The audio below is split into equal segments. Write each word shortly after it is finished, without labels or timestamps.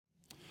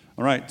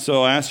All right,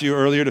 so I asked you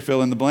earlier to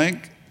fill in the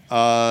blank.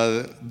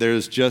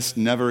 There's just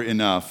never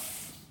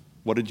enough.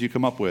 What did you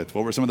come up with?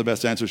 What were some of the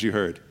best answers you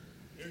heard?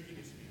 Air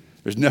conditioning.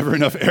 There's never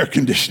enough air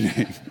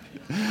conditioning.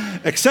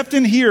 Except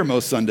in here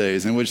most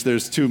Sundays, in which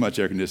there's too much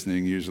air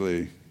conditioning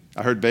usually.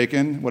 I heard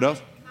bacon. What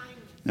else?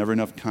 Never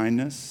enough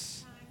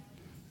kindness.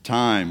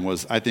 Time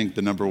was, I think,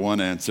 the number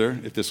one answer.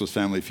 If this was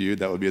Family Feud,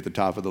 that would be at the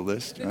top of the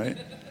list, right?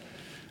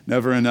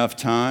 Never enough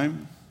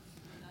time.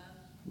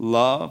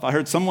 Love. I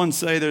heard someone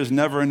say there's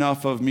never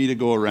enough of me to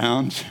go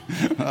around,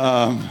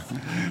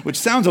 which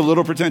sounds a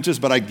little pretentious,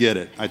 but I get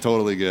it. I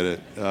totally get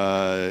it.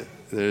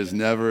 There's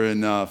never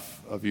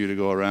enough of you to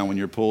go around when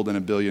you're pulled in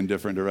a billion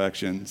different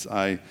directions.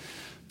 I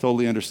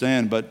totally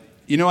understand. But,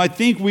 I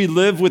think we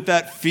live with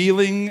that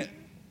feeling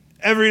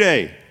every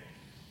day.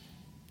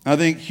 I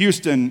think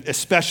Houston,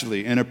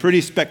 especially, in a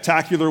pretty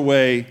spectacular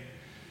way,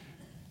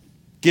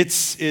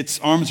 gets its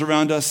arms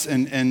around us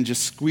and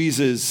just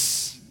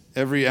squeezes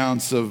every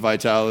ounce of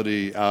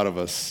vitality out of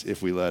us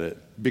if we let it.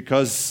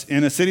 Because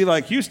in a city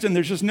like Houston,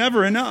 there's just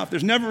never enough.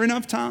 There's never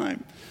enough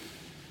time.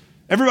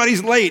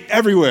 Everybody's late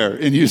everywhere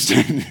in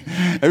Houston.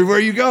 Everywhere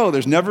you go,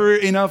 there's never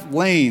enough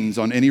lanes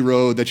on any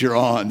road that you're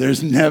on.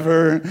 There's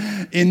never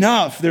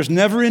enough. There's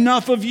never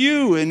enough of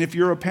you. And if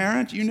you're a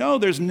parent,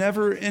 there's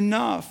never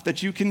enough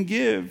that you can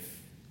give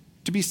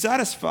to be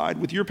satisfied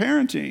with your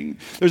parenting.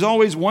 There's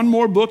always one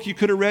more book you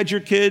could have read your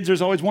kids.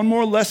 There's always one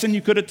more lesson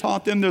you could have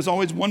taught them. There's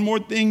always one more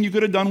thing you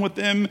could have done with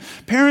them.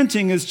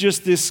 Parenting is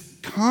just this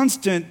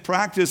constant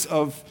practice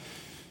of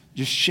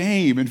just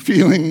shame and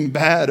feeling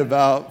bad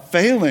about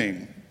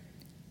failing.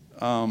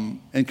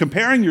 And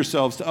comparing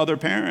yourselves to other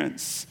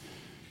parents.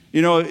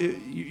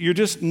 You're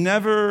just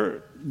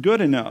never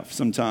good enough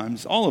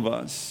sometimes, all of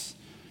us.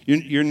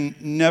 You're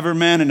never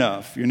man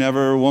enough. You're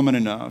never woman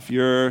enough.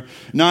 You're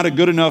not a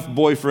good enough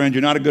boyfriend.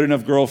 You're not a good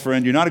enough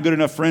girlfriend. You're not a good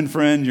enough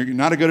friend. You're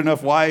not a good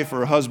enough wife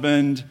or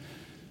husband.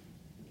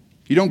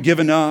 You don't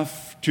give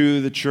enough to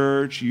the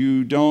church.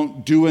 You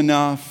don't do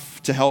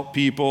enough to help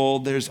people.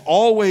 There's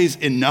always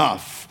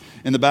enough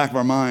in the back of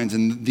our minds,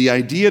 and the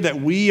idea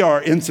that we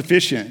are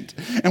insufficient.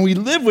 And we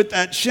live with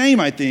that shame,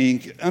 I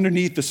think,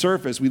 underneath the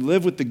surface. We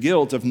live with the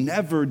guilt of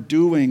never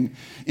doing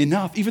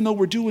enough, even though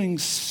we're doing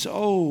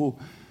so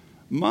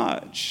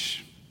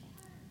much.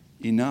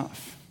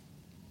 Enough.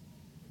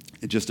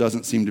 It just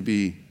doesn't seem to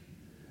be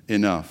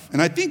enough.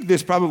 And I think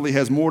this probably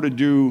has more to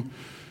do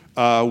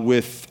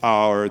with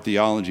our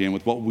theology and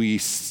with what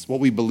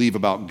we believe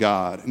about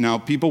God. Now,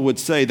 people would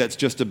say that's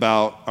just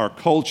about our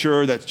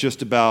culture, that's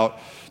just about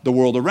the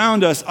world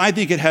around us. I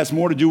think it has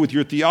more to do with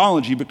your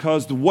theology,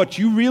 because what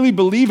you really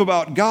believe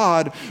about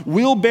God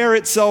will bear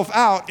itself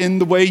out in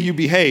the way you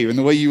behave, in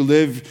the way you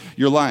live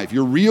your life.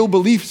 Your real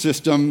belief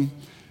system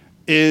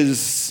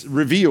is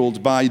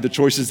revealed by the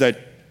choices that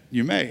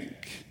you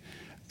make.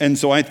 And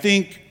so I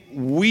think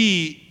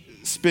we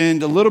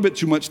spend a little bit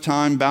too much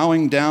time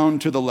bowing down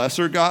to the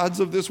lesser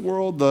gods of this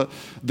world,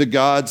 the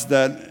gods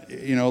that,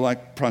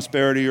 like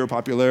prosperity or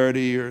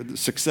popularity or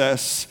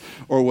success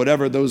or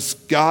whatever, those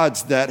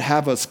gods that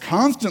have us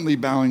constantly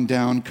bowing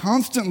down,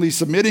 constantly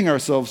submitting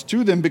ourselves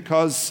to them,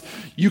 because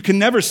you can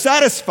never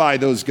satisfy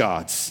those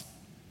gods.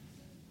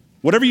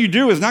 Whatever you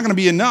do is not going to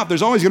be enough.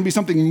 There's always going to be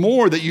something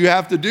more that you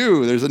have to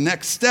do. There's a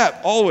next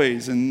step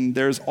always, and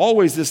there's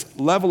always this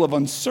level of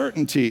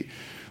uncertainty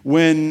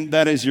when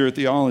that is your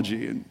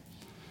theology. And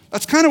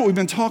that's kind of what we've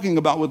been talking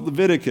about with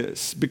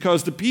Leviticus,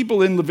 because the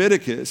people in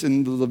Leviticus,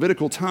 in the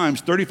Levitical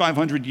times,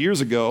 3,500 years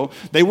ago,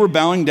 they were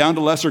bowing down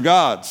to lesser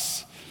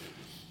gods.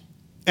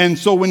 And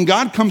so when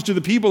God comes to the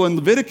people in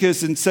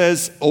Leviticus and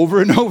says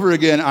over and over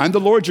again, I'm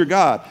the Lord your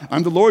God,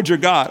 I'm the Lord your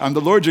God, I'm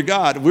the Lord your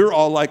God, we're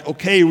all like,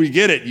 okay, we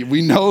get it.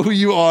 We know who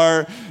you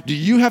are. Do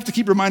you have to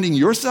keep reminding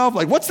yourself?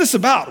 Like, what's this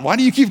about? Why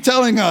do you keep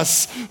telling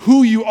us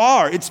who you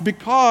are? It's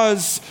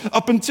because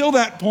up until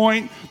that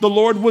point, the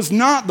Lord was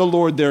not the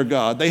Lord their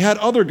God. They had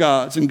other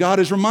gods, and God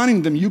is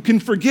reminding them, you can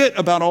forget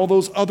about all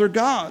those other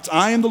gods.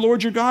 I am the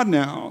Lord your God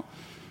now.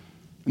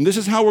 And this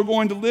is how we're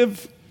going to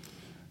live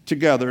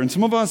together. And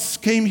some of us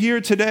came here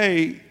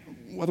today,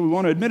 whether we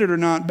want to admit it or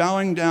not,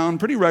 bowing down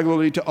pretty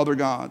regularly to other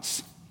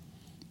gods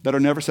that are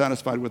never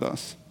satisfied with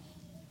us.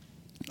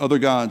 Other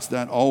gods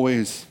that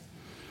always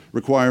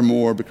require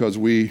more because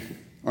we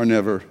are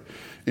never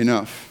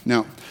enough.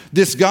 Now,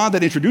 this God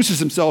that introduces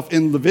himself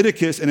in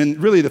Leviticus and in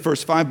really the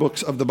first 5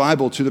 books of the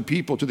Bible to the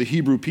people, to the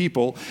Hebrew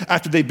people,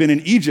 after they've been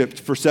in Egypt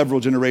for several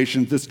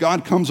generations, this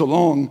God comes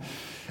along,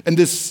 and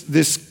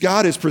this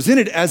God is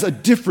presented as a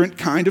different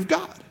kind of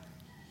God.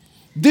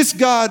 This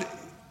God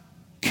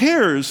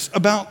cares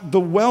about the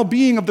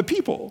well-being of the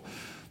people.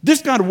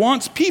 This God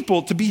wants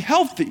people to be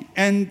healthy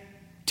and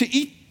to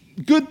eat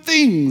good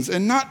things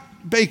and not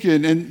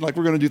bacon, and like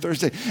we're going to do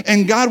Thursday.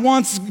 And God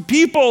wants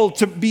people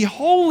to be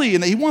holy,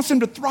 and he wants them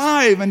to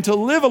thrive and to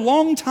live a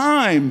long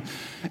time.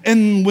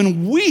 And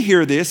when we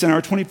hear this in our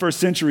 21st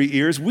century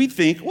ears, we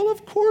think, well,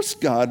 of course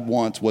God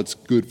wants what's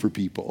good for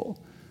people.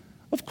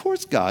 Of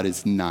course God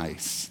is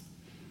nice.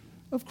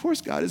 Of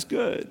course God is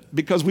good.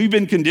 Because we've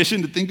been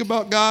conditioned to think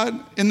about God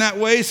in that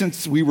way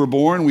since we were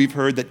born. We've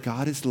heard that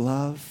God is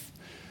love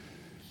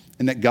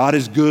and that God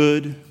is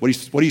good. What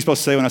are you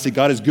supposed to say when I say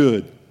God is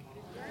good?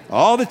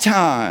 All the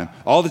time.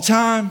 All the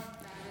time.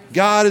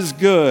 God is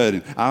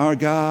good. Our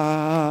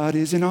God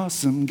is an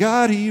awesome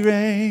God. He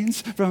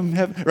reigns from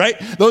heaven. Right?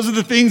 Those are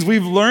the things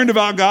we've learned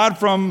about God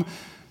from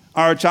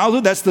our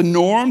childhood. That's the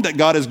norm, that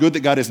God is good,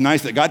 that God is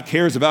nice, that God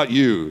cares about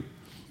you.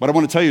 What I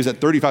want to tell you is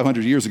that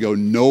 3,500 years ago,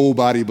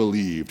 nobody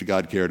believed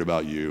God cared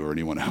about you or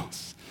anyone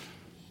else.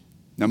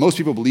 Now, most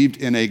people believed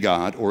in a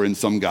God or in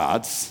some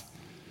gods.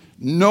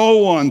 No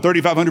one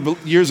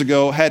 3,500 years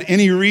ago had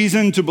any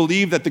reason to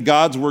believe that the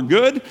gods were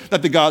good,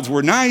 that the gods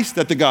were nice,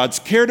 that the gods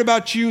cared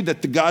about you,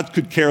 that the gods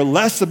could care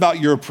less about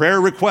your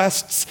prayer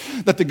requests,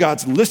 that the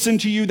gods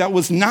listened to you. That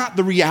was not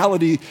the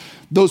reality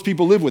those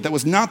people lived with. That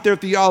was not their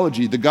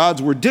theology. The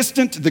gods were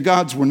distant. The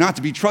gods were not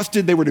to be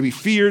trusted. They were to be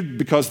feared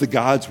because the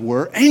gods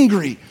were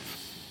angry.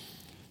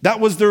 That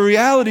was the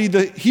reality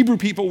the Hebrew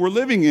people were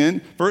living in,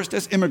 first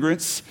as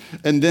immigrants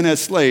and then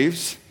as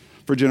slaves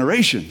for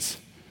generations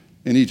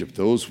in Egypt.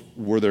 Those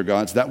were their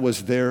gods. That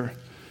was their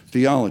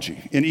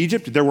theology. In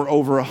Egypt, there were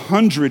over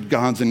 100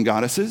 gods and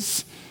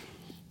goddesses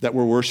that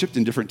were worshipped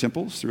in different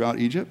temples throughout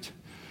Egypt.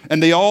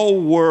 And they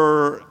all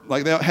were,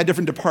 they all had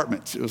different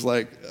departments. It was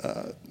like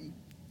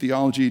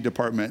theology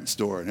department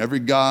store, and every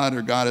god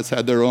or goddess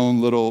had their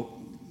own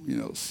little,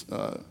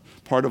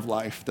 part of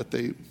life that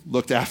they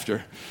looked after.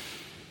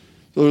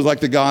 So there was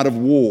like the god of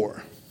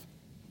war,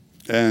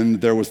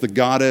 and there was the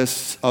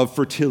goddess of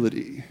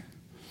fertility.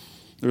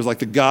 There was like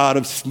the god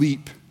of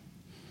sleep,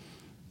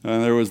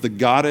 and there was the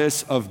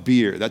goddess of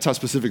beer. That's how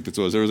specific this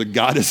was. There was a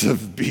goddess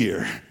of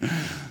beer.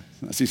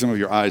 I see some of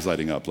your eyes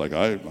lighting up, like,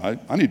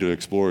 I need to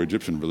explore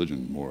Egyptian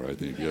religion more, I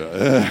think.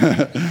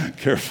 Yeah.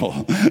 Careful.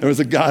 There was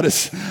a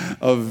goddess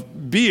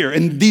of beer.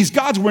 And these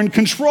gods were in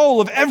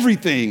control of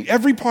everything,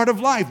 every part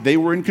of life. They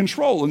were in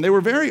control, and they were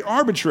very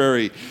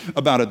arbitrary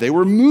about it. They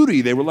were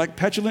moody. They were like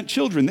petulant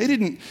children. They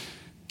didn't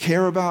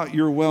care about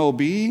your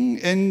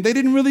well-being, and they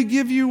didn't really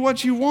give you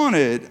what you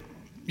wanted.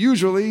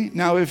 Usually.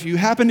 Now, if you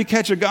happen to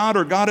catch a god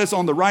or goddess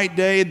on the right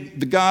day,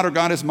 the god or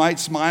goddess might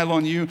smile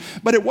on you,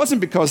 but it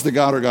wasn't because the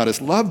god or goddess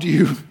loved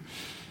you.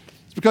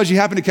 It's because you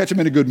happened to catch them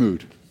in a good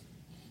mood.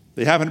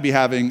 They happened to be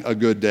having a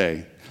good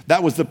day.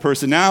 That was the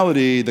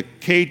personality, the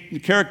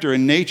character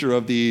and nature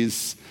of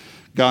these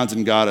gods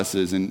and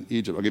goddesses in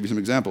Egypt. I'll give you some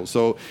examples.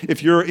 So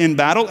if you're in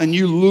battle and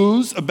you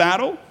lose a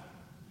battle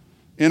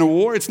in a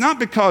war, it's not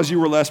because you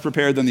were less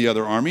prepared than the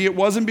other army. It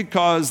wasn't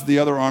because the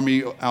other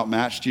army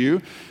outmatched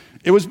you.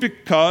 It was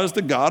because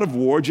the god of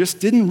war just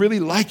didn't really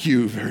like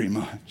you very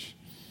much.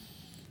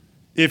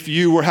 If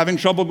you were having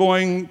trouble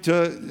going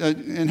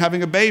and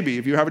having a baby,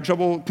 if you were having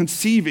trouble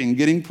conceiving,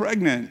 getting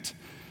pregnant,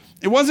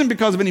 it wasn't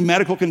because of any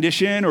medical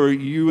condition or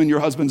you and your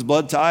husband's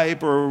blood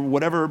type or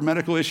whatever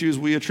medical issues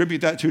we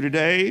attribute that to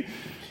today.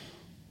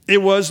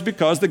 It was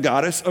because the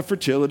goddess of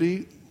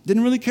fertility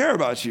didn't really care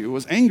about you,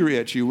 was angry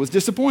at you, was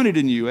disappointed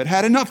in you,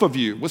 had enough of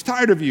you, was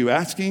tired of you,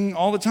 asking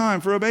all the time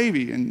for a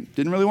baby and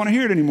didn't really want to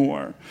hear it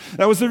anymore.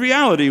 That was the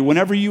reality.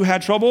 Whenever you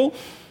had trouble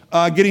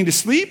getting to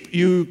sleep,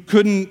 you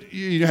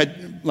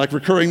had like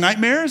recurring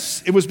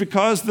nightmares. It was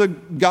because the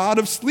god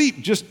of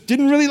sleep just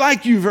didn't really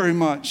like you very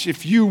much.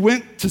 If you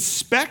went to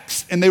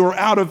Specs and they were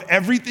out of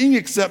everything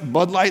except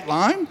Bud Light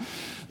Lime,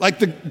 like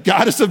the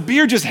goddess of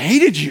beer just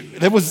hated you.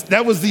 That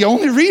was the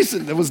only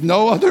reason. There was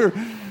no other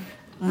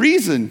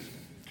reason.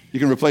 You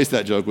can replace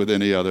that joke with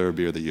any other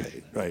beer that you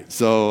hate, right?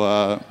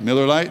 So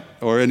Miller Lite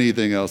or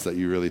anything else that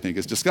you really think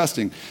is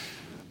disgusting.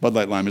 Bud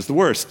Light Lime is the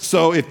worst.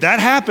 So if that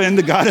happened,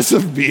 the goddess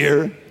of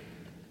beer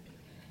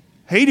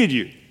hated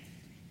you.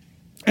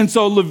 And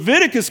so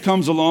Leviticus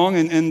comes along,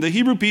 and the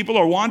Hebrew people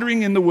are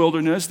wandering in the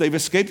wilderness. They've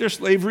escaped their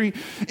slavery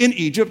in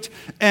Egypt,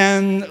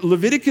 and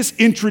Leviticus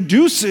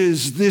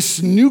introduces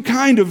this new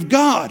kind of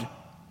God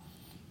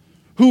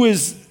who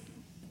is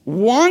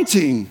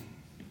wanting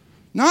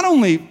not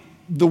only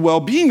the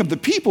well-being of the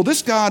people.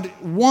 This God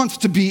wants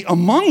to be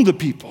among the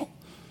people.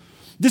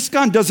 This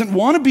God doesn't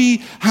want to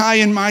be high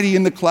and mighty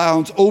in the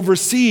clouds,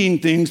 overseeing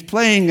things,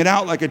 playing it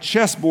out like a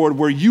chessboard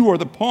where you are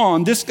the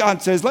pawn. This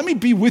God says, let me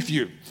be with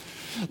you.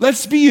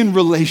 Let's be in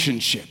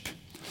relationship.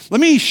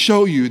 Let me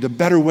show you the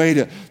better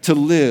way to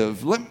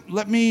live.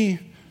 Let me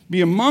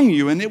be among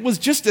you. And it was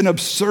just an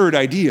absurd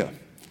idea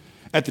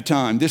at the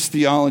time. This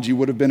theology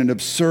would have been an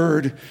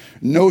absurd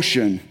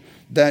notion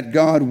that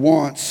God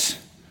wants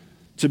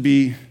to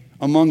be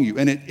among you.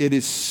 And it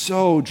is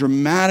so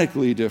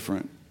dramatically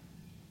different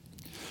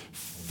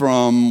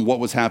from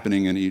what was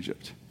happening in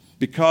Egypt.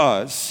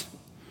 Because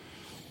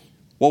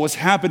what was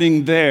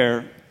happening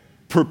there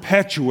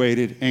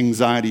perpetuated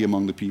anxiety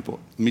among the people.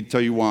 Let me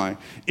tell you why.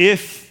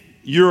 If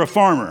you're a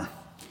farmer,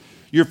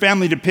 your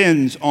family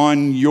depends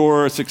on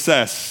your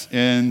success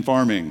in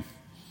farming,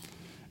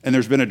 and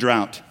there's been a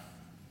drought,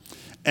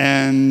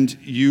 and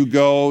you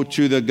go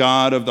to the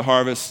God of the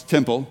harvest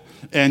temple,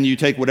 and you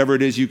take whatever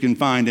it is you can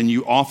find and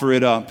you offer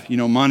it up,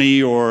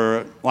 money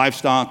or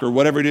livestock or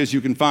whatever it is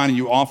you can find, and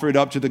you offer it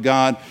up to the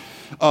God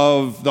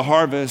of the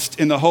harvest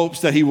in the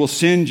hopes that he will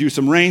send you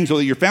some rain so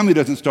that your family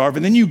doesn't starve,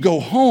 and then you go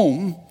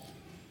home.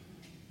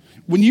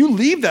 When you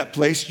leave that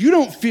place, you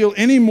don't feel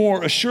any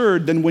more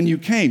assured than when you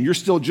came. You're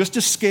still just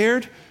as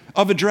scared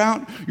of a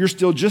drought. You're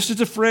still just as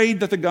afraid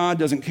that the God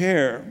doesn't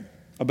care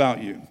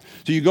about you.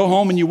 So you go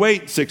home and you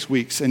wait 6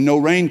 weeks and no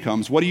rain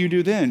comes. What do you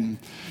do then?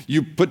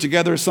 You put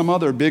together some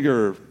other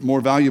bigger,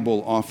 more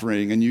valuable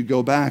offering, and you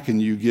go back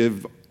and you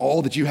give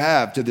all that you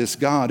have to this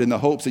God in the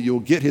hopes that you'll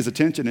get his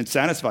attention and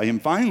satisfy him.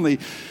 Finally,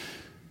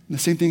 the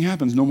same thing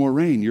happens. No more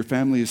rain. Your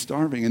family is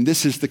starving. And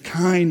this is the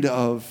kind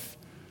of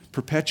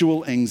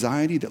perpetual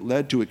anxiety that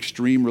led to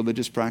extreme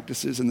religious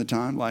practices in the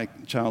time,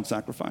 like child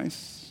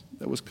sacrifice,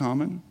 that was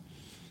common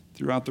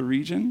throughout the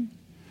region.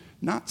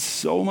 Not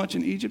so much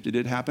in Egypt. It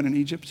did happen in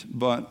Egypt,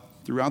 but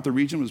throughout the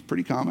region was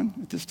pretty common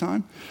at this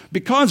time.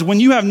 Because when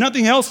you have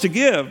nothing else to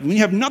give, when you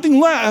have nothing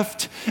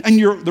left, and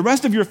the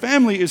rest of your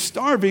family is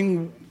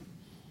starving,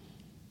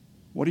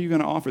 what are you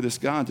going to offer this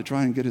God to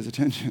try and get his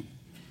attention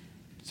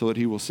so that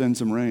he will send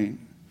some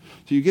rain?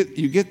 So you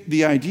get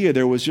the idea.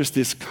 There was just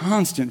this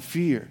constant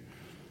fear,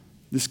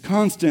 this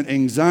constant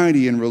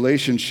anxiety in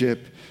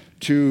relationship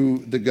to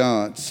the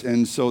gods.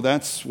 And so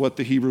that's what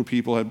the Hebrew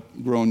people had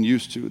grown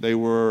used to. They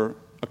were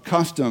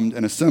accustomed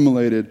and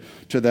assimilated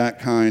to that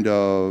kind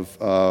of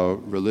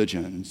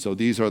religion. So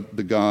these are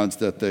the gods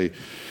that they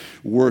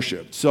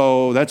worshiped.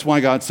 So that's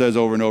why God says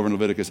over and over in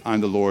Leviticus,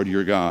 I'm the Lord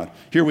your God.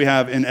 Here we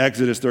have in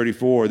Exodus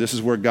 34, this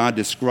is where God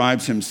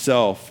describes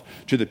himself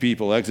to the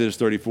people. Exodus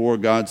 34,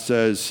 God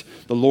says,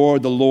 the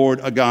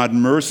Lord, a God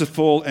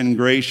merciful and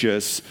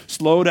gracious,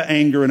 slow to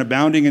anger and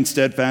abounding in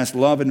steadfast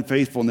love and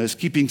faithfulness,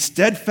 keeping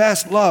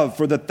steadfast love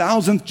for the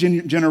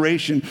 1000th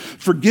generation,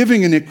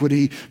 forgiving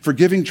iniquity,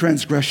 forgiving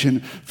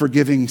transgression,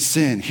 forgiving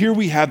sin. Here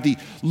we have the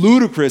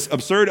ludicrous,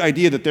 absurd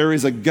idea that there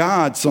is a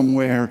God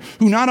somewhere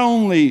who not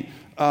only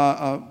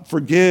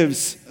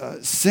forgives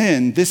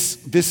sin,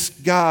 this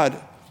God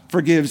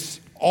forgives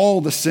all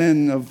the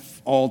sin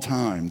of all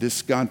time.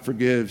 This God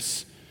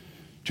forgives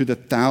to the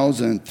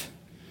 1000th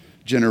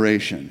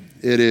generation.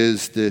 It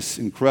is this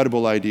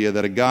incredible idea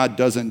that a God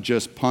doesn't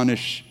just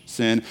punish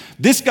sin.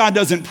 This God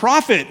doesn't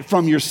profit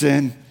from your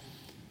sin.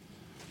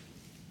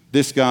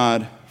 This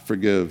God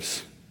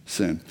forgives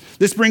sin.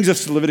 This brings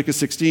us to Leviticus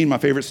 16, my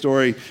favorite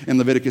story in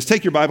Leviticus.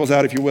 Take your Bibles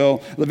out, if you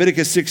will.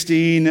 Leviticus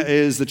 16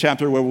 is the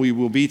chapter where we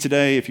will be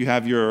today. If you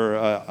have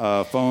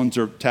your phones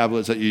or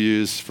tablets that you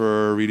use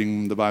for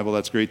reading the Bible,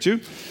 that's great too.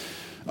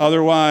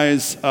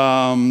 Otherwise,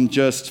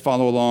 just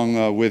follow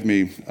along with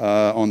me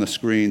on the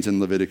screens in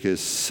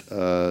Leviticus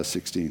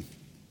 16.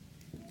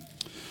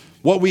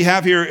 What we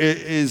have here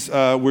is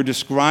we're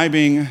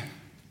describing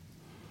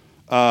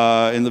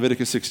in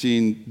Leviticus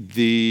 16,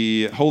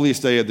 the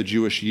holiest day of the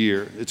Jewish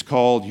year. It's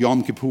called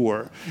Yom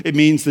Kippur. It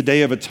means the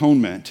Day of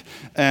Atonement.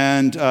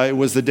 And it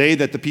was the day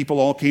that the people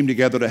all came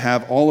together to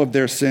have all of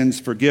their sins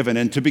forgiven.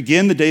 And to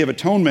begin the Day of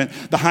Atonement,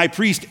 the high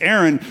priest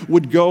Aaron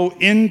would go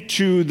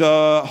into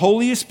the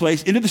holiest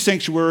place, into the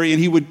sanctuary,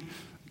 and he would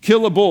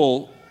kill a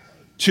bull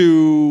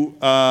to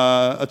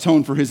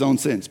atone for his own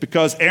sins.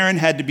 Because Aaron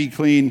had to be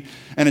clean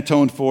and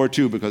atoned for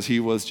too, because he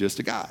was just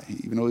a guy.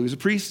 Even though he was a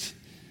priest,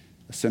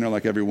 a sinner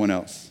like everyone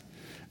else.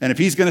 And if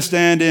he's going to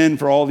stand in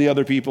for all the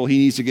other people, he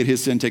needs to get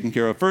his sin taken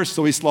care of first.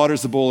 So he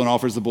slaughters the bull and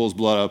offers the bull's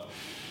blood up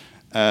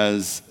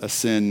as a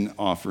sin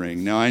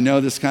offering. Now, I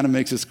know this kind of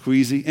makes us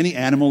queasy. Any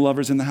animal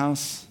lovers in the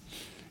house?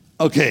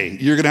 Okay,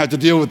 you're going to have to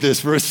deal with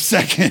this for a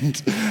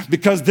second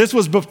because this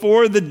was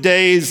before the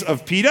days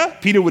of PETA.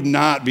 PETA would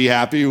not be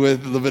happy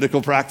with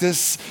Levitical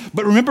practice.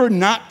 But remember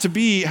not to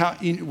be,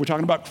 we're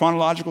talking about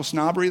chronological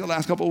snobbery the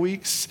last couple of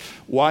weeks.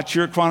 Watch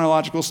your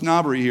chronological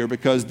snobbery here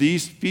because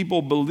these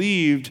people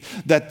believed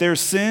that their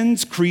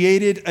sins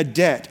created a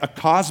debt, a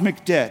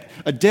cosmic debt,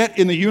 a debt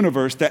in the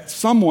universe that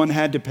someone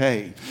had to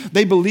pay.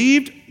 They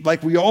believed,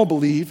 like we all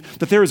believe,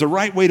 that there is a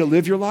right way to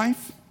live your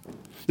life.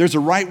 There's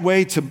a right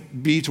way to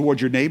be towards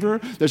your neighbor.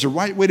 There's a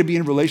right way to be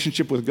in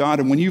relationship with God.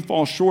 And when you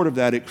fall short of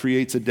that, it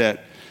creates a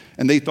debt.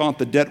 And they thought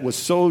the debt was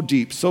so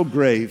deep, so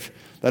grave,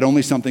 that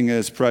only something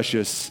as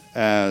precious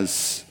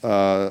as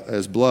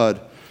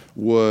blood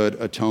would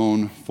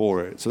atone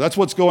for it. So that's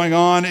what's going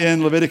on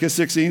in Leviticus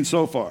 16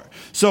 so far.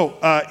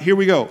 So here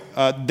we go.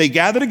 They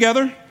gather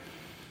together.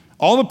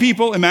 All the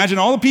people, imagine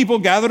all the people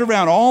gathered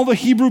around, all the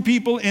Hebrew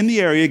people in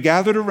the area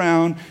gathered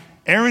around.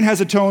 Aaron has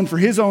atoned for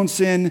his own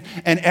sin,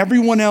 and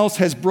everyone else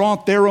has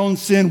brought their own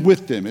sin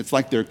with them. It's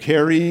like they're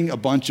carrying a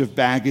bunch of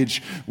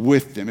baggage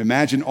with them.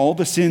 Imagine all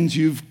the sins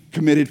you've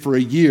committed for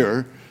a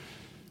year.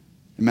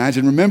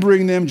 Imagine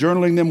remembering them,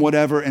 journaling them,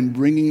 whatever, and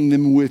bringing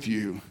them with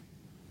you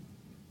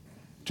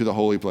to the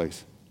holy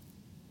place.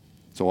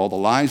 So all the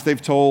lies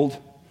they've told,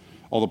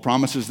 all the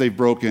promises they've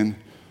broken,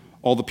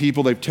 all the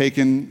people they've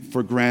taken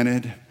for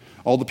granted,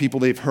 all the people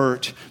they've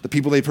hurt, the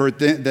people they've hurt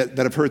that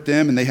have hurt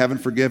them and they haven't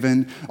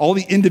forgiven, all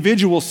the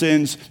individual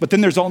sins, but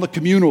then there's all the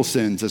communal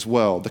sins as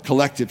well, the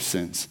collective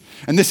sins.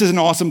 And this is an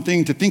awesome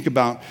thing to think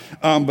about,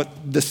 but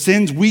the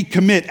sins we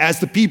commit as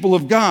the people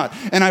of God.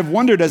 And I've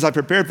wondered as I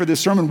prepared for this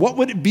sermon, what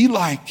would it be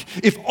like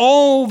if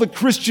all the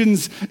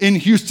Christians in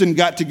Houston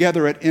got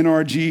together at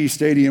NRG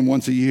Stadium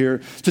once a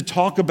year to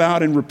talk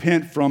about and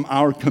repent from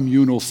our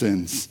communal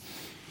sins,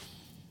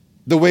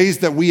 the ways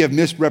that we have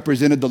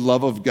misrepresented the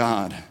love of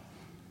God.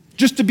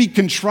 Just to be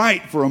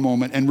contrite for a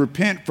moment and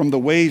repent from the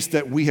ways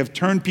that we have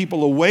turned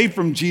people away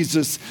from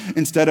Jesus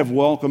instead of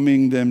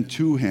welcoming them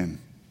to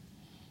him.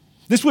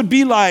 This would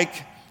be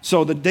like,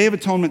 so the Day of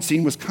Atonement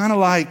scene was kind of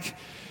like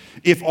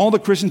if all the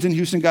Christians in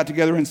Houston got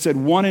together and said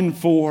 1 in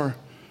 4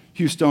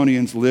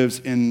 Houstonians lives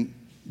in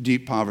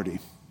deep poverty.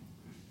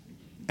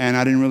 And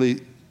I didn't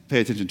really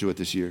pay attention to it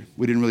this year.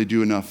 We didn't really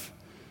do enough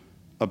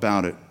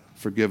about it.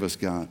 Forgive us,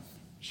 God.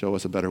 Show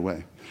us a better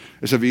way.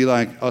 This would be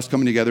like us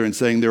coming together and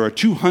saying there are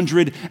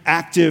 200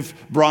 active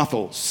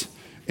brothels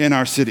in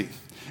our city,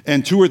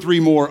 and 2 or 3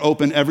 more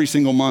open every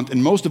single month.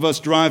 And most of us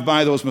drive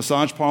by those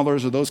massage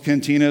parlors or those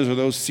cantinas or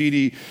those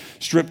seedy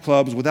strip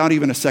clubs without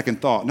even a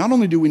second thought. Not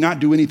only do we not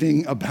do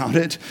anything about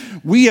it,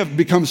 we have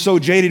become so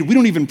jaded, we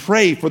don't even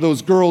pray for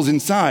those girls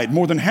inside,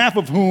 more than half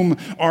of whom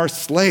are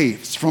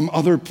slaves from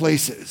other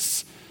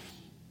places.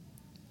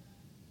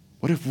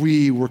 What if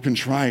we were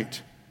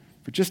contrite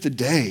for just a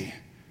day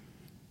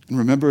and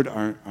remembered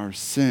our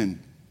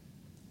sin?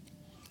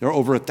 There are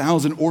over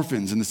 1,000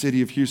 orphans in the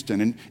city of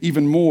Houston and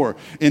even more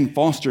in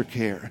foster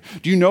care.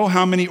 Do you know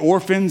how many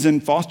orphans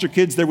and foster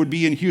kids there would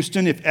be in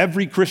Houston if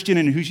every Christian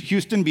in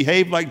Houston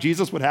behaved like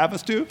Jesus would have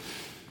us to?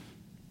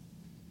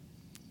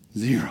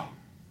 0.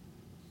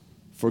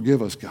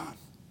 Forgive us, God.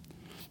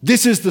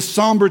 This is the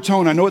somber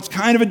tone. I know it's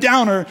kind of a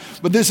downer,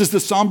 but this is the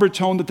somber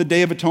tone that the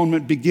Day of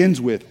Atonement begins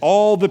with.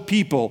 All the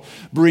people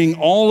bring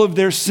all of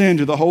their sin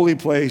to the holy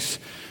place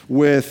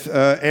with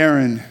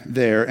Aaron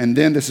there. And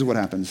then this is what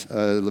happens,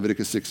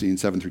 Leviticus 16,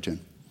 7 through 10.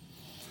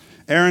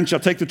 Aaron shall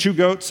take the 2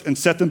 goats and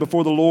set them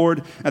before the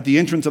Lord at the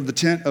entrance of the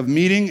tent of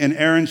meeting, and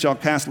Aaron shall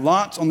cast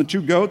lots on the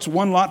 2 goats,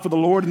 1 lot for the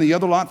Lord and the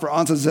other lot for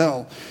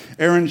Azazel.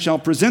 Aaron shall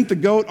present the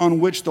goat on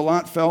which the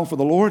lot fell for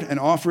the Lord and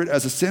offer it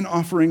as a sin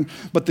offering,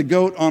 but the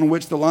goat on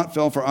which the lot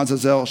fell for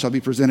Azazel shall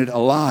be presented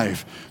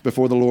alive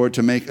before the Lord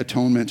to make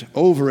atonement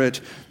over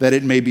it, that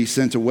it may be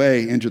sent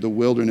away into the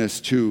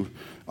wilderness to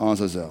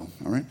Azazel.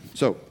 All right?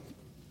 So,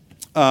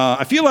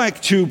 I feel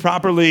like to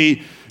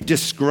properly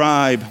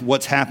describe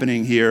what's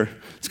happening here,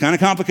 it's kind of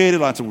complicated,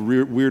 lots of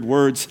weird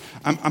words.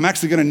 I'm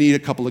actually going to need a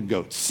couple of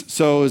goats.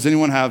 So does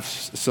anyone have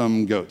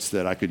some goats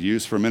that I could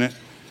use for a minute?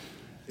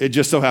 It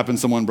just so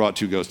happens someone brought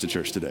 2 goats to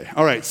church today.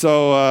 All right,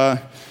 so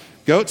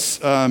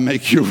goats,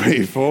 make your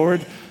way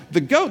forward.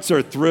 The goats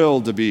are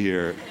thrilled to be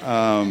here.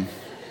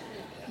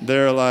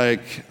 They're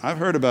like, I've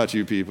heard about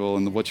you people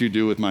and what you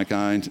do with my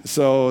kind.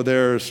 So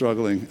they're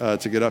struggling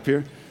to get up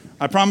here.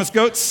 I promise,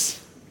 goats,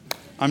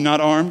 I'm not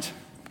armed.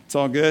 It's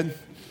all good.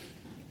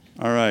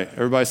 All right,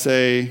 everybody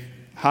say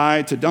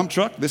hi to Dump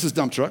Truck. This is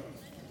Dump Truck.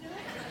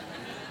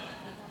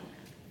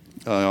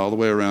 All the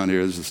way around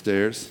here, there's the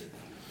stairs.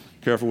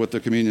 Careful with the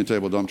communion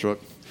table, Dump Truck.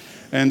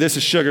 And this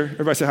is Sugar.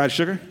 Everybody say hi to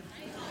Sugar.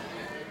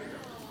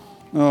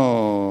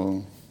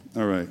 Oh,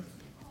 all right.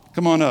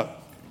 Come on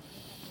up.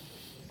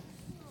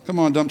 Come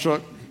on, Dump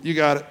Truck. You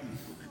got it.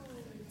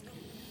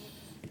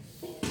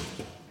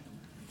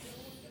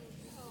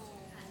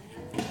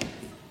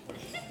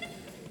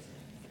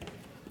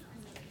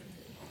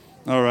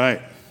 All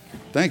right.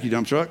 Thank you,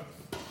 Dump Truck.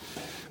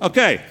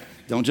 Okay,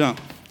 don't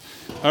jump.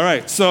 All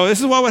right, so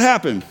this is what would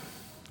happen.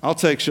 I'll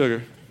take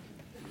Sugar.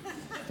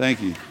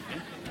 Thank you.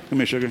 Come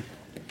here, Sugar.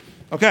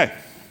 Okay.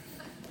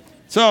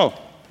 So,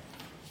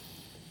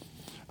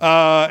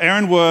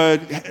 Aaron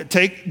would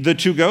take the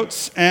 2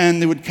 goats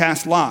and they would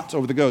cast lots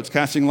over the goats.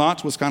 Casting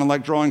lots was kind of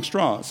like drawing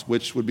straws,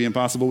 which would be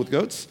impossible with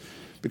goats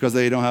because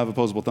they don't have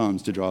opposable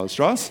thumbs to draw the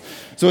straws.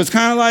 So it's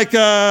kind of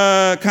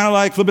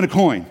like flipping a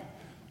coin,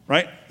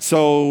 right?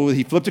 So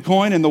he flipped a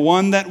coin, and the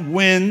one that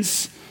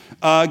wins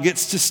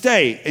gets to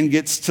stay and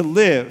gets to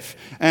live.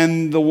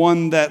 And the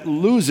one that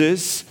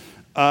loses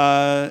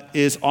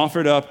is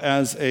offered up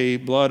as a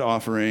blood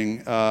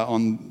offering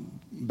on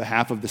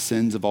behalf of the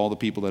sins of all the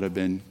people that have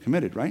been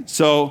committed, right?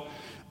 So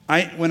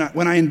when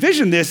I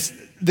envisioned this,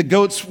 the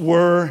goats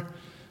were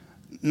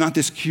not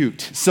this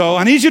cute. So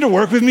I need you to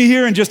work with me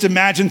here and just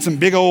imagine some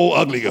big old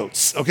ugly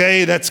goats,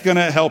 okay? That's going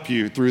to help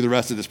you through the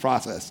rest of this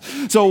process.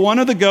 So one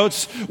of the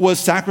goats was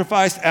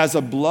sacrificed as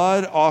a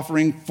blood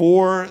offering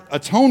for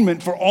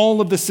atonement for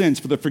all of the sins,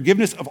 for the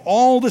forgiveness of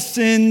all the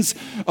sins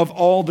of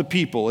all the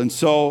people. And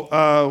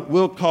so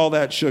we'll call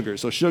that Sugar.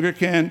 So Sugar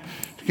can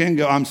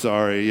go. I'm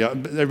sorry. Yeah,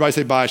 everybody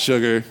say bye,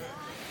 Sugar.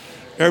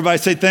 Everybody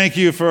say thank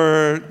you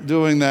for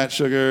doing that,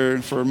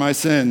 Sugar, for my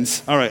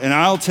sins. All right, and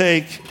I'll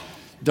take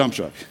Dump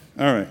Truck.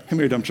 All right, come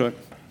here, Dump Truck.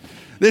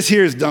 This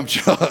here is Dump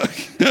Truck.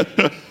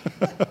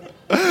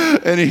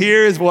 And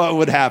here's what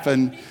would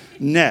happen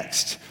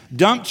next.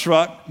 Dump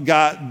truck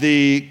got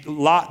the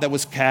lot that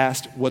was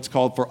cast, what's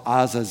called for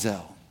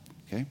Azazel.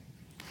 Okay?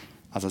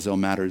 Azazel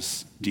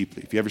matters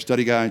deeply. If you ever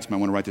study guides, you might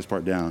want to write this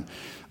part down.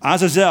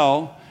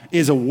 Azazel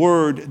is a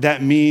word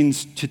that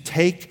means to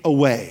take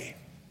away.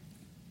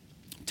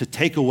 To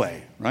take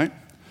away, right?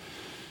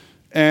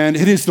 And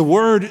it is the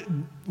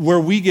word where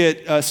we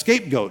get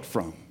scapegoat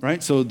from,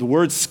 right? So the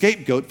word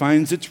scapegoat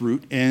finds its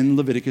root in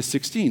Leviticus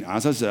 16.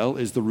 Azazel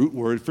is the root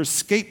word for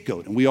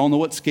scapegoat. And we all know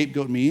what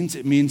scapegoat means.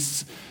 It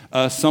means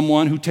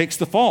someone who takes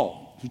the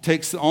fall, who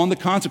takes on the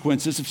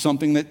consequences of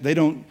something that they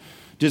don't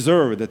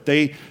deserve, that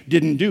they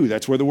didn't do.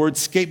 That's where the word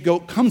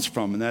scapegoat comes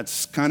from, and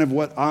that's kind of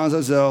what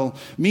Azazel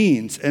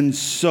means. And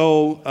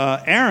so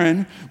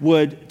Aaron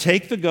would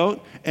take the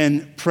goat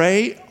and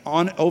pray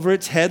over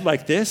its head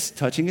like this,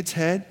 touching its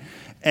head,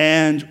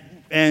 and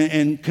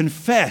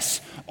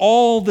confess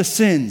all the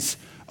sins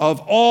of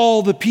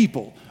all the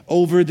people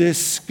over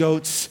this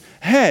goat's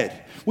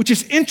head, which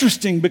is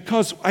interesting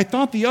because I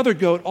thought the other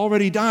goat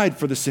already died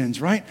for the sins,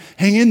 right?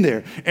 Hang in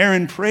there.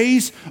 Aaron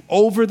prays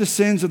over the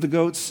sins of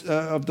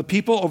the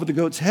people over the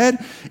goat's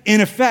head, in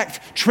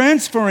effect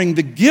transferring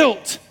the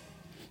guilt.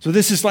 So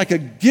this is like a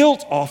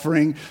guilt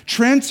offering,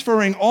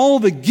 transferring all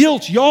the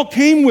guilt y'all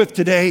came with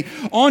today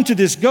onto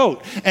this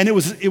goat. And it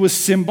was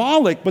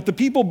symbolic, but the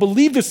people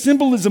believed the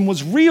symbolism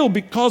was real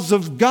because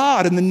of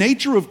God and the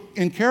nature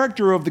and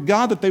character of the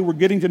God that they were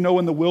getting to know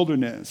in the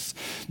wilderness.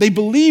 They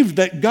believed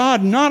that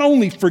God not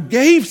only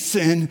forgave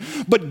sin,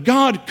 but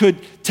God could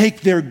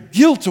take their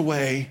guilt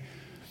away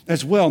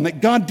as well, and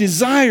that God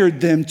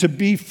desired them to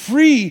be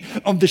free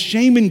of the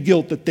shame and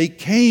guilt that they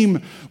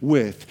came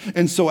with.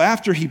 And so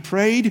after he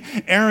prayed,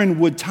 Aaron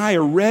would tie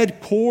a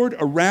red cord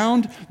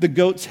around the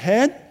goat's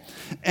head,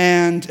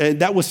 and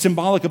that was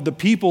symbolic of the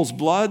people's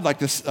blood,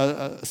 like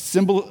a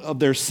symbol of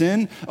their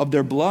sin, of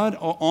their blood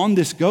on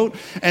this goat.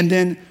 And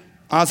then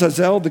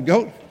Azazel, the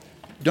goat,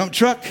 dump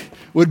truck,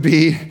 would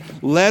be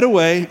led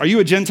away. Are you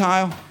a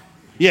Gentile?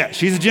 Yeah,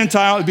 she's a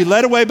Gentile. It'd be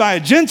led away by a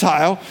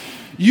Gentile.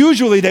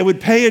 Usually they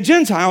would pay a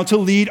Gentile to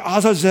lead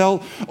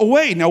Azazel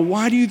away. Now,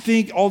 why do you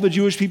think all the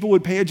Jewish people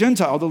would pay a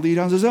Gentile to lead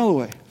Azazel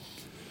away?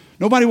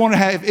 Nobody wanted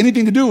to have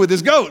anything to do with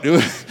this goat.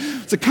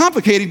 It's a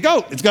complicated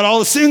goat. It's got all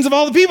the sins of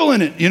all the people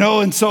in it,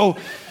 and so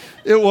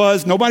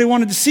nobody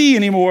wanted to see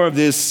any more of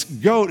this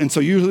goat. And so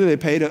usually they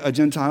paid a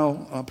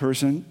Gentile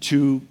person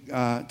to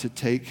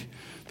take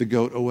the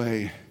goat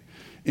away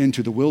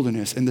into the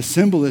wilderness. And the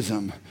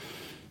symbolism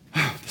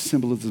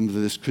of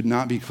this could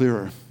not be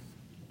clearer.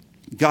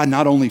 God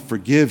not only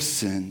forgives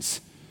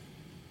sins,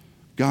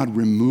 God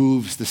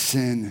removes the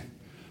sin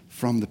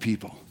from the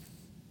people.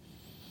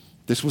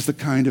 This was the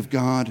kind of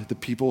God the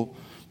people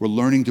were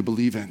learning to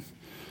believe in.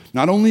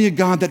 Not only a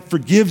God that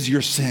forgives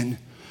your sin,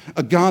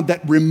 a God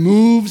that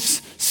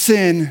removes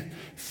sin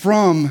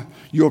from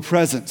your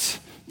presence.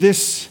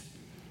 This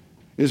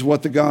is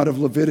what the God of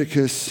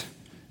Leviticus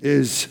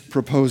is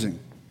proposing.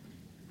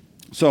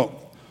 So,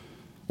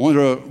 I want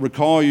to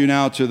recall you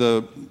now to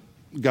the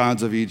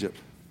gods of Egypt.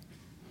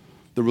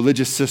 The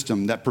religious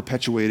system that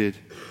perpetuated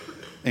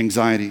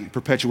anxiety,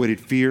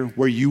 perpetuated fear,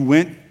 where you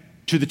went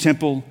to the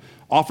temple,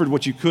 offered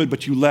what you could,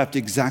 but you left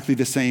exactly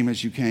the same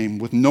as you came,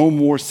 with no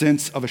more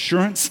sense of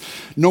assurance,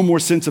 no more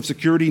sense of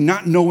security,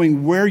 not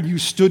knowing where you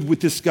stood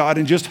with this God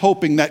and just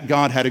hoping that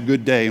God had a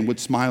good day and would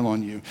smile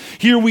on you.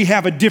 Here we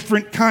have a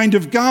different kind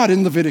of God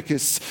in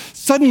Leviticus.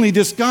 Suddenly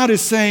this God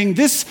is saying,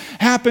 this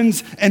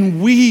happens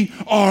and we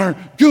are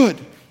good.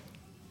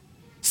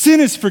 Sin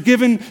is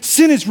forgiven,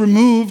 sin is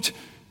removed.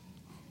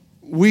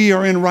 We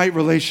are in right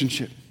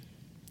relationship.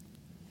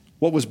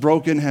 What was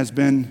broken has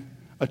been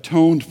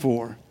atoned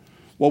for.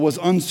 What was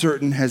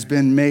uncertain has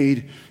been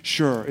made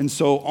sure. And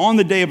so on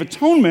the Day of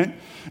Atonement,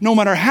 no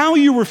matter how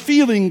you were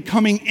feeling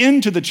coming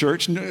into the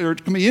church or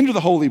coming into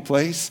the holy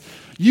place,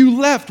 you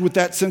left with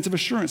that sense of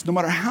assurance. No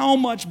matter how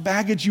much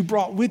baggage you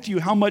brought with you,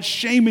 how much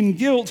shame and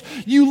guilt,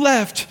 you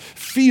left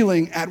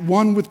feeling at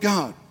one with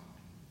God.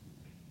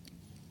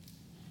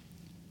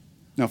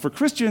 Now, for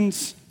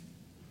Christians,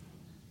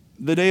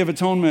 the Day of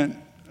Atonement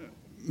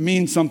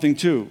means something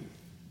too,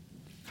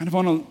 kind of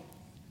on a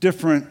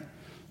different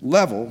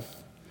level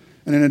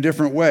and in a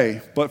different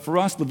way. But for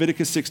us,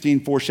 Leviticus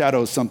 16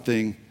 foreshadows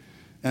something,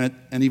 an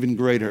even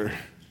greater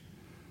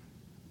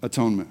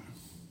atonement.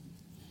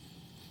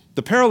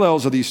 The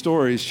parallels of these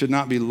stories should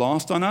not be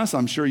lost on us.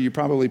 I'm sure you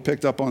probably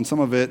picked up on some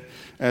of it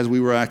as we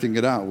were acting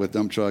it out with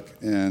dump truck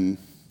and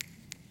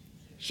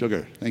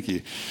sugar. Thank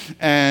you.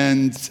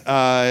 And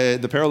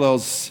the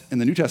parallels in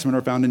the New Testament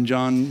are found in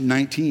John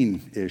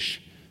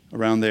 19-ish,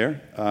 around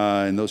there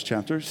in those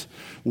chapters.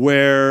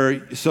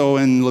 So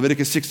in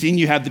Leviticus 16,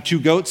 you have the two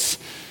goats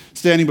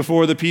standing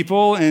before the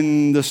people.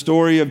 In the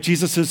story of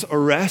Jesus'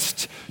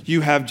 arrest, you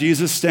have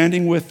Jesus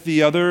standing with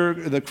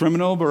the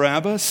criminal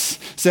Barabbas,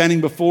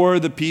 standing before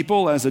the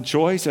people as a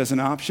choice, as an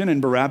option,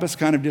 and Barabbas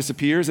kind of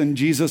disappears, and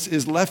Jesus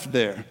is left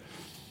there,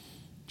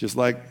 just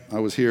like I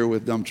was here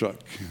with dump truck,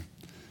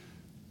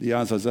 the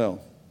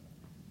Azazel.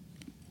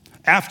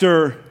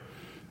 After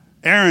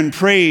Aaron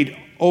prayed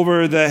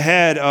over the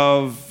head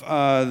of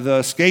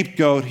the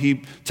scapegoat,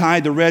 he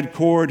tied the red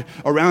cord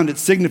around it,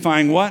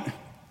 signifying what?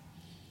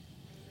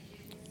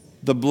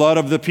 The blood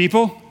of the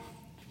people.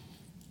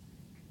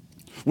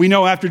 We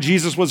know after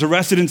Jesus was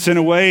arrested and sent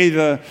away,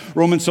 the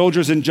Roman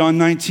soldiers in John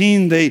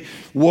 19, they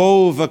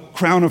wove a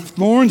crown of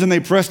thorns and they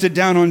pressed it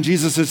down on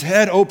Jesus'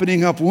 head,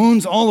 opening up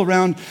wounds all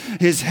around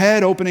his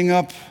head, opening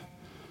up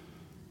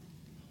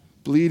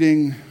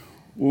bleeding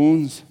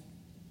wounds,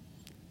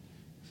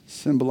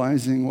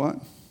 symbolizing what?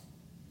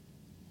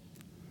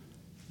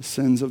 The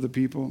sins of the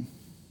people.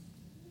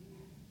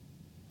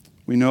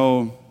 We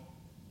know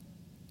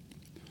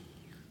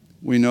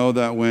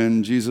that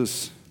when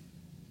Jesus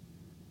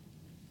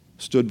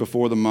stood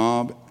before the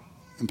mob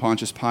and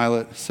Pontius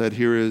Pilate said,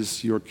 "Here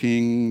is your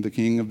king, the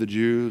king of the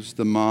Jews,"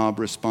 the mob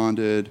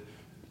responded,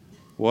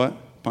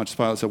 what? Pontius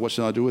Pilate said, "What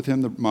shall I do with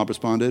him?" The mob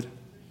responded,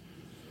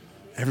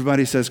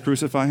 everybody says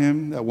crucify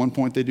him. At one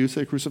point they do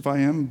say crucify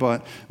him,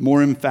 but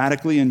more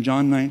emphatically in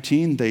John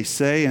 19, they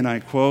say, and I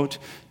quote,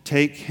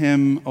 "Take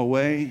him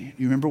away."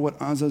 You remember what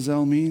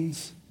Azazel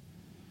means?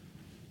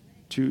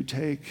 To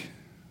take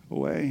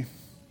away.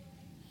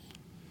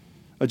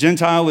 A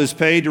Gentile is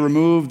paid to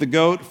remove the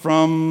goat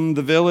from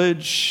the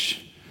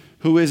village.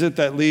 Who is it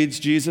that leads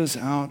Jesus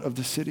out of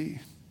the city?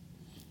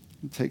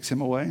 It takes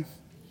him away.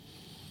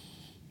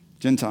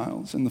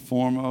 Gentiles in the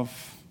form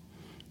of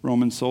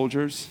Roman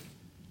soldiers.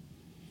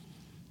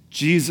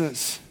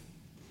 Jesus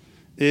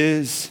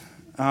is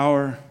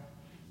our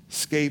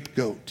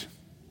scapegoat.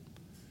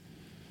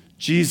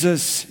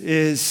 Jesus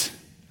is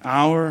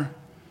our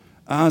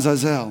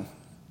Azazel.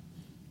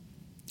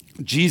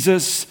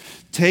 Jesus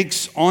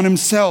takes on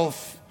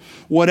himself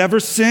whatever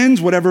sins,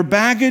 whatever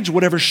baggage,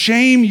 whatever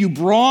shame you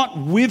brought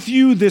with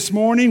you this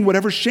morning,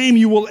 whatever shame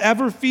you will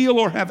ever feel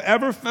or have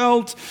ever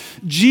felt,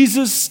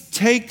 Jesus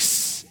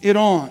takes it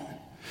on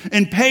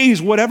and pays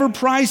whatever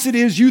price it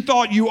is you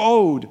thought you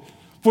owed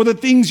for the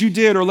things you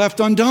did or left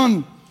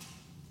undone.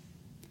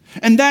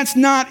 And that's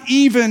not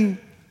even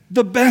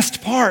the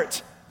best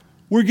part.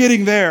 We're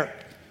getting there.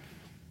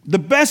 The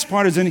best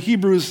part is in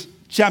Hebrews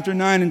chapter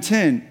 9 and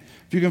 10.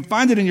 If you can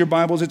find it in your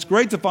Bibles, it's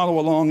great to follow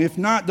along. If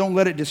not, don't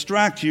let it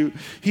distract you.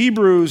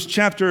 Hebrews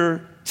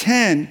chapter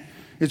 10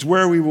 is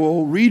where we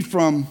will read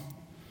from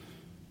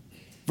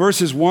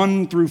verses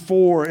 1 through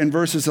 4 and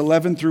verses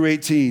 11 through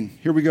 18.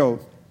 Here we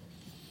go.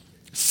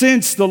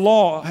 Since the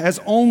law has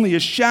only a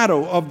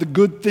shadow of the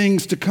good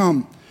things to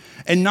come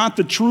and not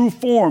the true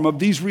form of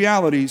these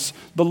realities,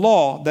 the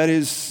law, that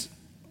is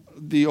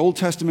the Old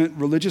Testament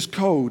religious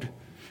code,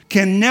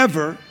 can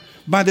never,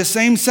 by the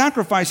same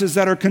sacrifices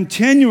that are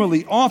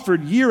continually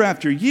offered year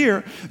after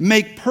year,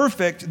 make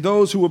perfect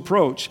those who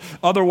approach.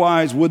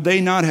 Otherwise, would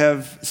they not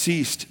have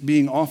ceased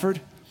being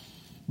offered?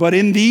 But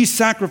in these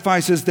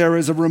sacrifices there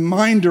is a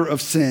reminder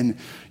of sin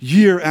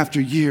year after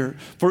year,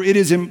 for it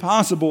is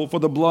impossible for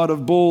the blood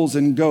of bulls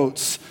and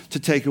goats to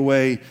take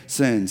away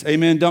sins.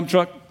 Amen, dump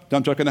truck?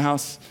 Dump truck in the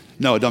house?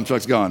 No, dump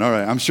truck's gone. All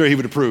right, I'm sure he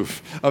would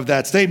approve of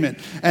that statement.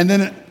 And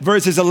then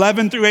verses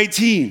 11 through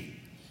 18.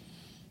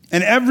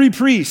 And every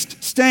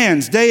priest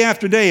stands day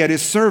after day at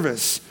his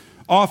service,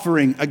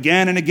 offering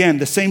again and again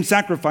the same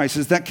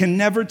sacrifices that can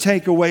never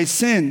take away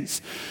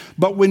sins.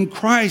 But when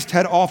Christ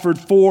had offered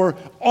for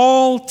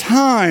all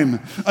time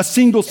a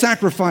single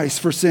sacrifice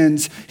for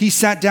sins, he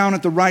sat down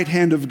at the right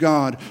hand of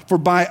God. For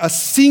by a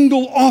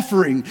single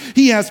offering,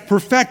 he has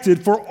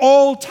perfected for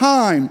all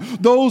time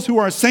those who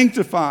are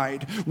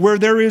sanctified. Where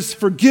there is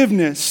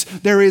forgiveness,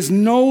 there is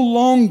no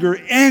longer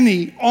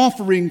any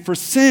offering for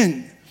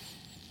sin.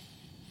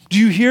 Do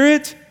you hear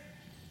it?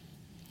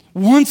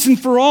 Once and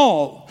for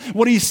all.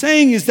 What he's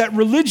saying is that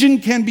religion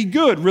can be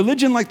good.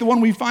 Religion like the one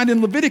we find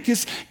in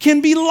Leviticus can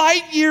be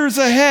light years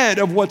ahead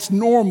of what's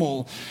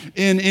normal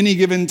in any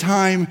given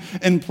time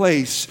and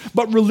place.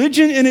 But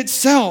religion in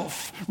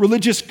itself,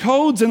 religious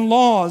codes and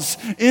laws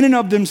in and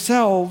of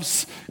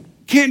themselves,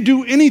 can't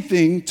do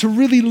anything to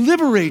really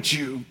liberate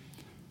you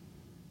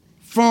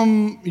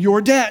from your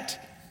debt,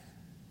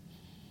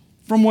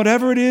 from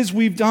whatever it is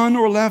we've done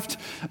or left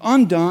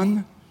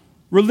undone.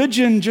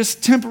 Religion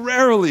just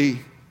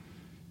temporarily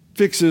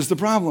fixes the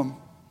problem.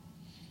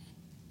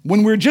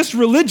 When we're just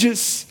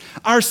religious,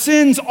 our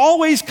sins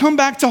always come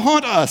back to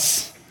haunt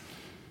us.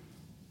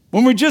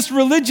 When we're just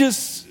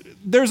religious,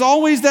 there's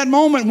always that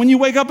moment when you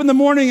wake up in the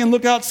morning and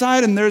look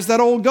outside and there's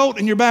that old goat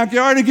in your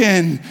backyard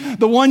again.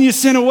 The one you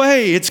sent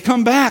away, it's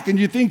come back, and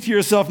you think to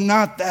yourself,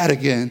 not that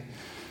again.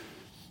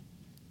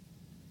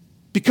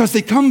 Because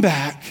they come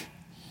back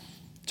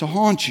to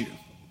haunt you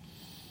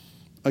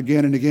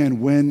again and again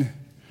when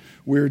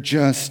we're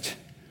just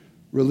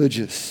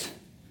religious.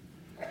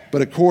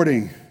 But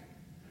according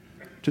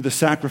to the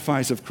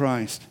sacrifice of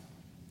Christ,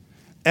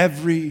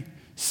 every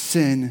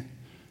sin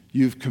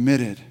you've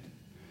committed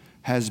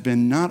has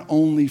been not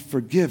only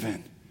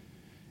forgiven,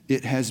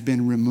 it has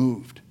been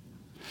removed.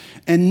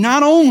 And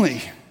not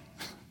only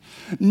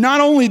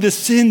Not only the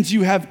sins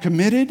you have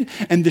committed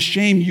and the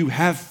shame you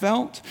have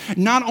felt,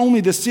 not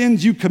only the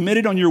sins you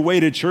committed on your way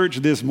to church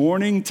this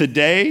morning,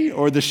 today,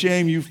 or the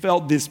shame you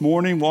felt this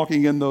morning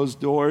walking in those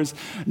doors,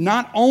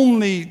 not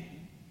only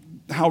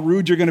how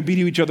rude you're going to be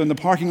to each other in the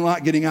parking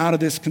lot getting out of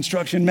this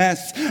construction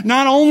mess,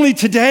 not only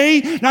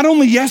today, not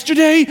only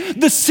yesterday,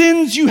 the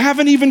sins you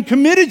haven't even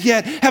committed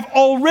yet have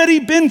already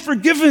been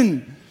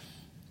forgiven.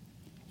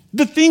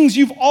 The things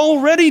you've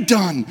already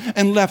done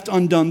and left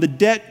undone, the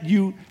debt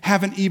you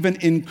haven't even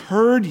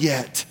incurred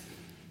yet,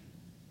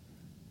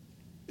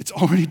 it's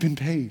already been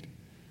paid.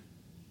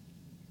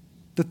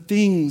 The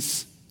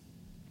things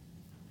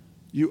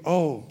you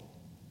owe,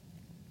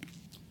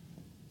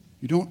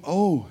 you don't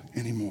owe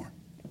anymore.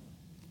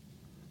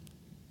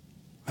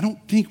 I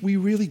don't think we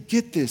really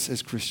get this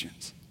as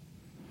Christians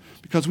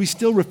because we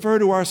still refer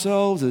to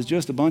ourselves as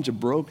just a bunch of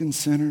broken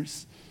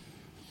sinners.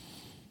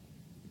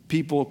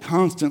 People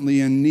constantly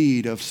in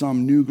need of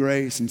some new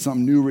grace and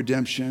some new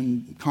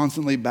redemption,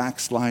 constantly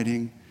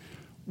backsliding.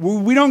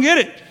 We don't get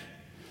it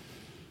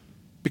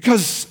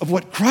because of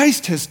what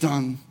Christ has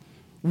done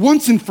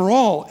once and for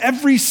all.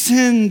 Every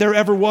sin there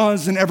ever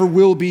was and ever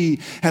will be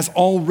has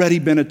already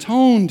been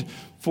atoned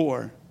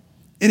for.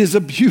 It is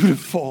a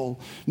beautiful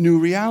new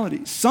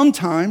reality.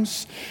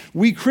 Sometimes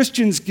we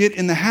Christians get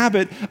in the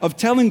habit of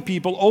telling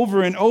people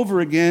over and over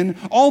again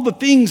all the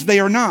things they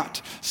are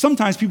not.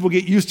 Sometimes people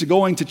get used to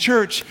going to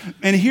church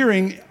and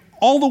hearing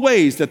all the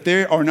ways that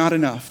they are not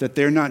enough, that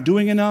they're not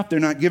doing enough, they're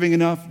not giving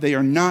enough, they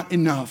are not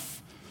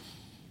enough.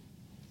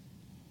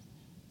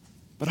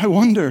 But I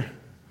wonder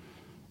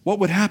what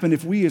would happen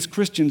if we as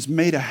Christians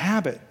made a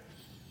habit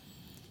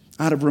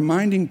out of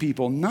reminding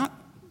people not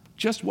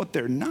just what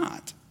they're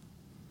not,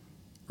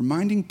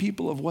 reminding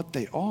people of what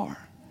they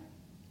are.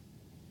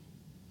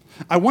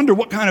 I wonder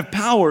what kind of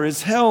power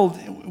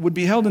would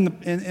be held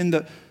in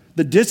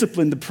the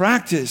discipline, the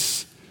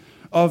practice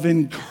of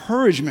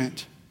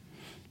encouragement,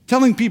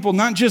 telling people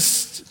not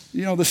just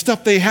the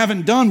stuff they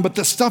haven't done, but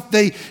the stuff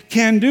they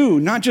can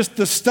do, not just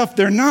the stuff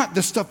they're not,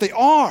 the stuff they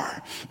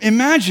are.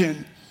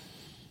 Imagine.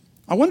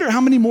 I wonder how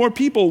many more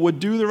people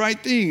would do the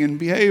right thing and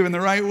behave in the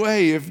right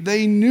way if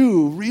they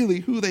knew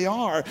really who they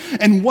are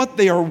and what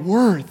they are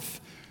worth,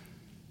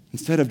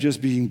 instead of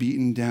just being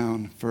beaten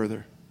down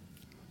further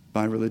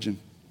by religion.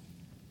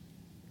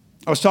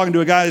 I was talking to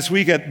a guy this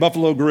week at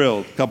Buffalo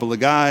Grill, a couple of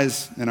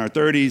guys in our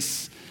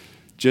 30s,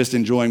 just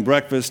enjoying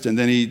breakfast, and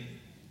then he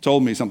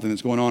told me something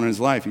that's going on in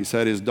his life. He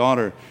said his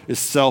daughter is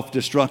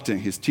self-destructing.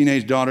 His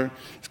teenage daughter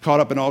is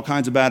caught up in all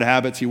kinds of bad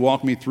habits. He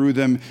walked me through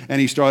them,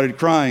 and he started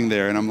crying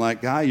there. And I'm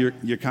like, guy,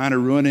 you're kind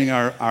of ruining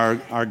our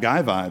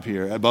guy vibe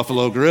here at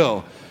Buffalo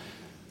Grill.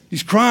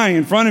 He's crying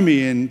in front of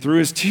me, and through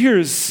his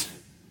tears,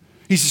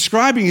 he's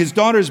describing his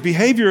daughter's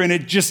behavior, and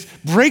it just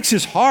breaks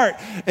his heart.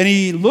 And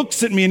he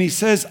looks at me and he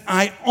says,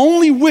 I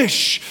only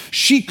wish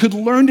she could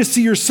learn to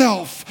see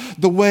herself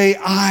the way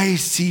I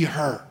see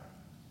her.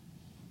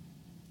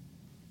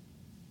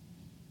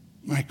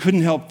 I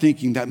couldn't help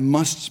thinking that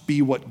must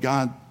be what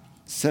God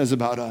says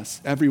about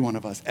us, every one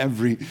of us,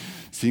 every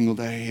single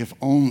day. If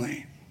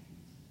only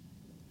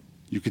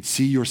you could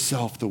see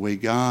yourself the way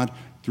God,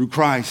 through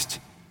Christ,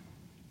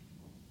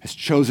 has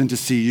chosen to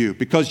see you.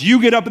 Because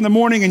you get up in the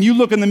morning and you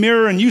look in the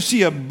mirror and you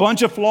see a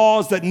bunch of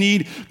flaws that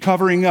need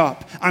covering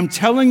up. I'm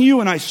telling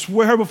you, and I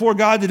swear before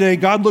God today,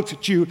 God looks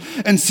at you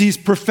and sees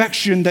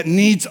perfection that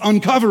needs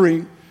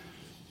uncovering.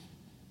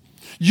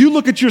 You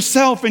look at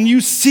yourself and you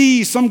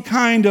see some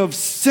kind of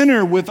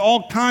sinner with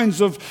all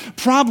kinds of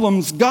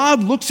problems.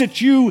 God looks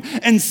at you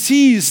and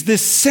sees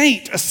this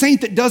saint, a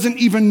saint that doesn't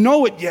even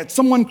know it yet,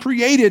 someone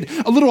created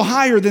a little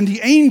higher than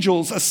the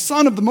angels, a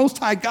son of the Most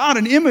High God,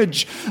 an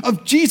image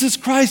of Jesus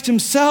Christ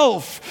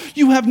himself.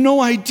 You have no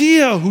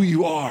idea who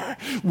you are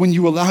when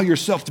you allow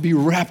yourself to be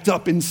wrapped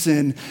up in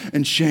sin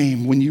and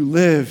shame, when you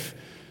live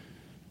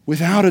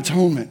without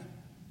atonement,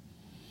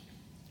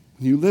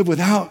 when you live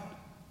without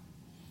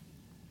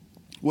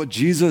what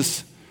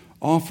Jesus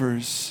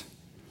offers.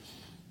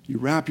 You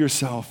wrap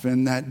yourself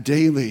in that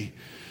daily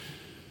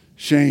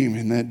shame,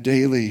 in that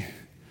daily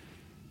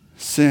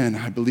sin.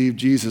 I believe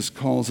Jesus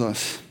calls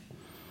us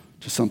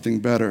to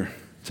something better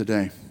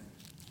today.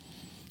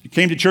 You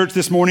came to church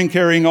this morning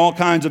carrying all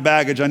kinds of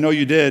baggage. I know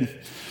you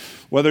did.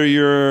 Whether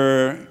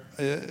you're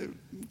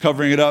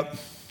covering it up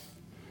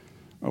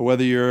or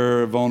whether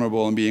you're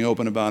vulnerable and being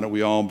open about it,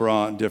 we all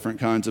brought different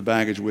kinds of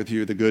baggage with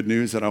you. The good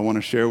news that I want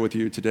to share with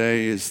you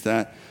today is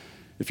that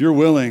if you're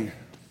willing,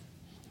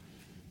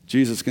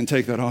 Jesus can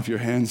take that off your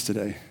hands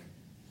today.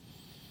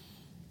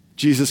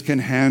 Jesus can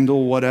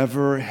handle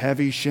whatever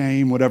heavy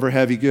shame, whatever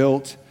heavy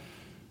guilt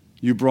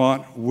you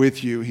brought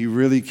with you. He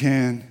really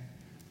can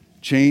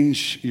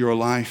change your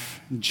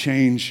life,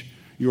 change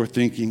your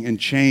thinking, and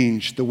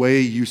change the way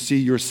you see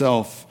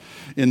yourself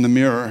in the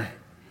mirror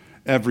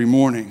every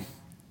morning.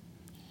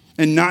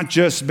 And not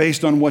just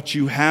based on what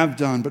you have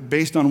done, but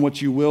based on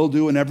what you will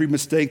do and every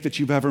mistake that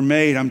you've ever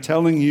made. I'm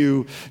telling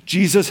you,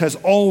 Jesus has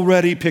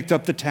already picked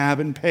up the tab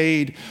and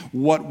paid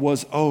what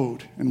was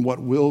owed, and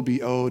what will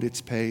be owed,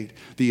 it's paid.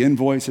 The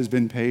invoice has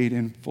been paid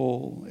in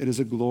full. It is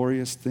a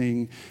glorious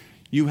thing.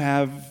 You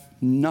have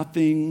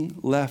nothing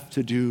left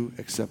to do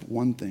except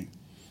one thing.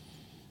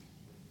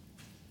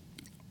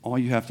 All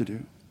you have to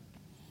do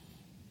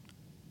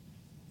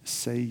is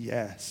say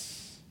yes.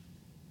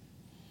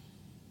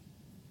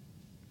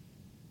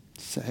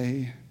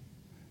 Say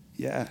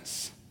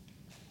yes.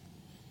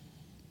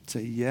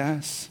 Say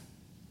yes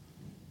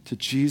to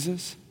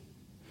Jesus.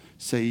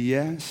 Say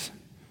yes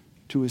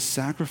to his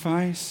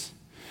sacrifice.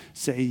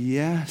 Say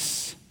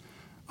yes,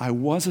 I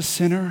was a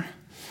sinner.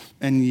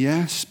 And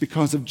yes,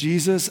 because of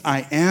Jesus,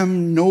 I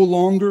am no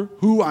longer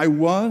who I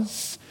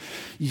was.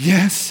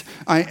 Yes,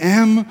 I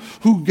am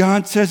who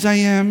God says I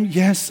am.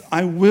 Yes,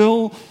 I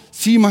will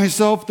see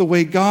myself the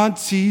way God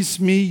sees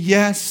me.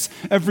 Yes,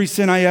 every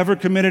sin I ever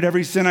committed,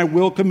 every sin I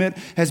will commit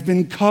has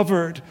been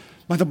covered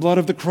by the blood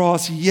of the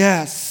cross.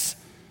 Yes.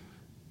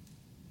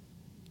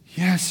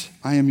 Yes,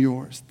 I am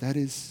yours. That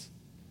is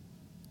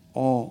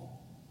all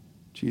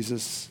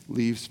Jesus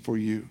leaves for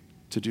you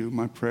to do.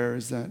 My prayer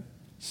is that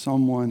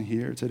someone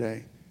here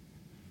today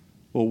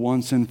will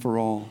once and for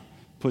all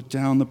put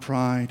down the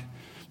pride,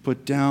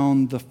 put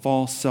down the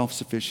false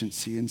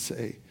self-sufficiency and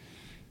say,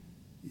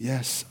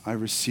 yes, I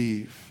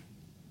receive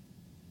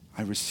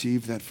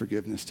that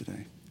forgiveness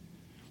today.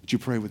 Would you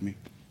pray with me?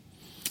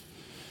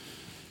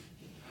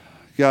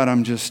 God,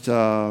 I'm just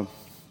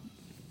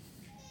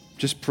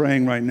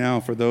praying right now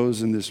for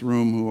those in this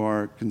room who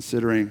are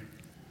considering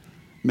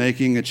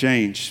making a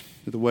change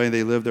to the way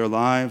they live their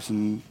lives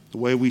and the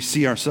way we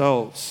see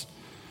ourselves.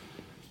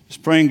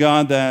 Just praying,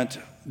 God, that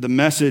the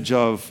message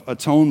of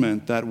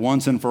atonement, that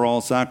once and for all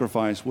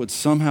sacrifice, would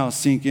somehow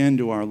sink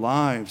into our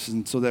lives,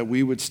 and so that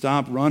we would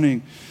stop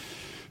running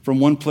from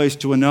one place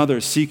to another,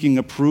 seeking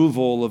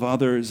approval of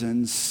others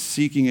and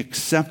seeking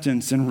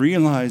acceptance, and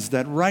realize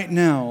that right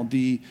now,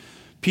 the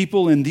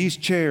people in these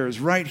chairs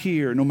right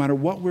here, no matter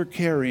what we're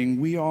carrying,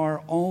 we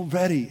are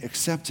already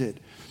accepted.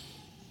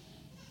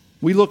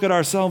 We look at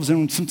ourselves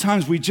and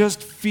sometimes we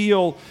just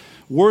feel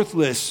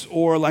worthless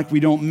or like we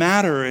don't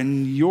matter.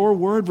 And your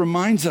word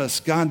reminds us,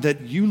 God,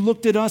 that you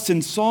looked at us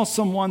and saw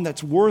someone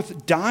that's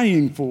worth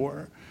dying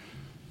for.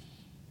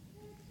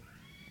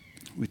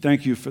 We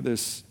thank you for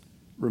this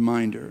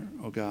reminder,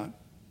 oh God.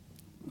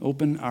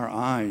 Open our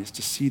eyes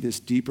to see this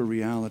deeper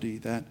reality,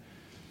 that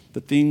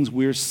the things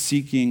we're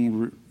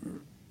seeking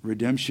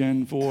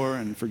redemption for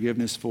and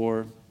forgiveness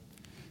for,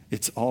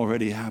 it's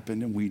already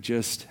happened, and we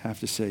just have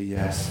to say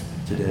yes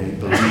today.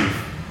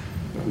 Believe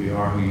that we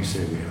are who you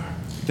say we are.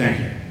 Thank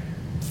you.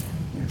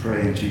 We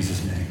pray in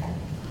Jesus' name.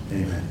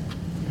 Amen.